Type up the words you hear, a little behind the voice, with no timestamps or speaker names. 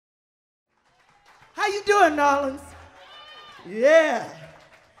How you doing, Orleans? Yeah.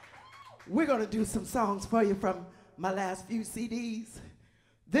 We're going to do some songs for you from my last few CDs.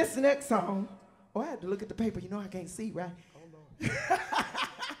 This next song, oh, I had to look at the paper. You know I can't see, right? Oh, no.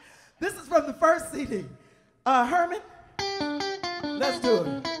 This is from the first CD. Herman, let's do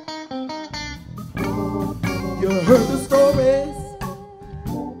it. You heard the stories,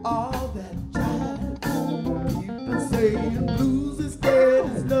 all that jive. People saying blues is dead,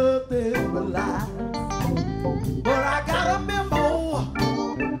 is nothing but lies. But I got a memo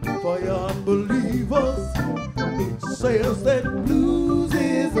for your unbelievers. It says that blues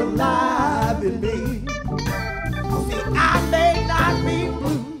is alive in me. See, I may not be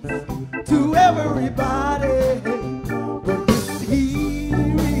blues to everybody, but this here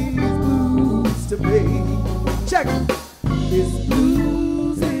is blues to me. Check it. It's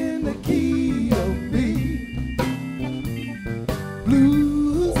blues in the key of me.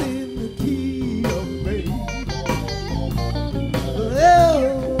 Blues in the key of me.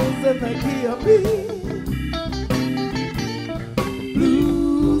 Blues in the key of me.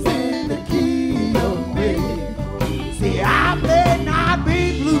 Blues in the key of me. See, I may not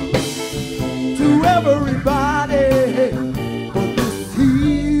be blues to everybody, but this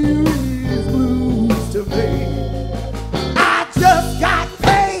here is blues to me. Just got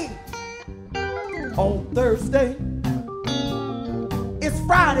paid on Thursday. It's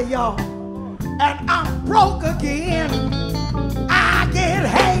Friday, y'all, and I'm broke again. I get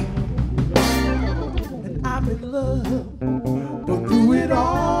hate, and I'm in love, but through it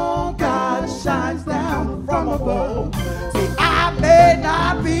all, God shines down from above. See, I may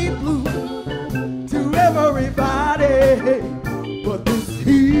not be blue to everybody, but this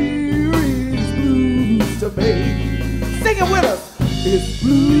here is blues to me. Sing it with us. It's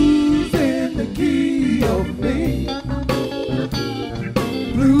blues in the key of me.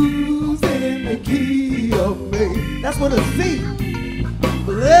 Blues in the key of me. That's what a C.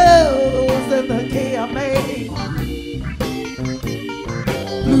 Blues in the key of me.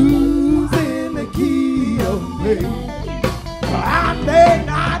 Blues in the key of me. I may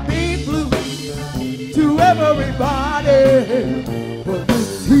not be blue to everybody, but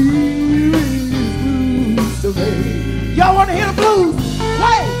this here is blues to me. Y'all want to hear the blues?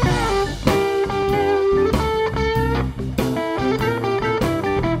 Play!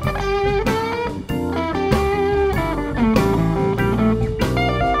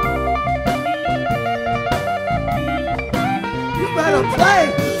 You better play!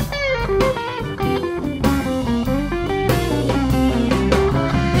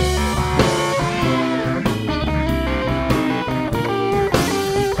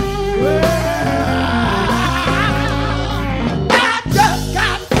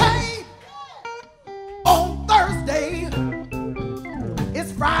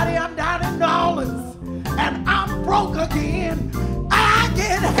 Friday, I'm down in Orleans, and I'm broke again. I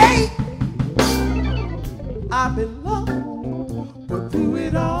get hate. I'm in love, but through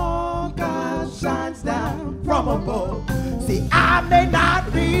it all, God shines down from above. See, I may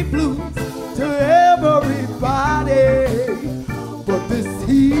not be blues to everybody, but this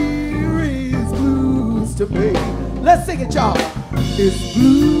here is blues to me. Let's sing it, y'all. It's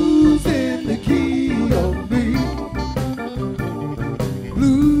blues in the key of me.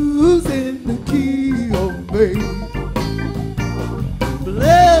 Blues in the key of me.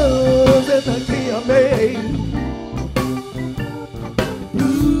 Blues in the key of me.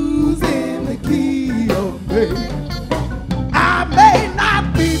 Blues in the key of me. I may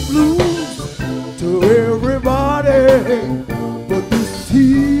not be blues to everybody, but this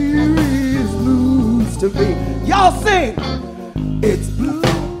here is blues to me. Y'all sing. It's blues.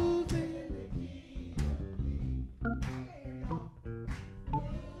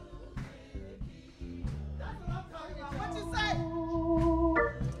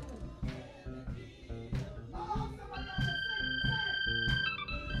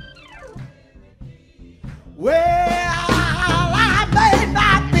 Well, I may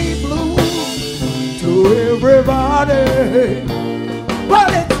not be blue to everybody,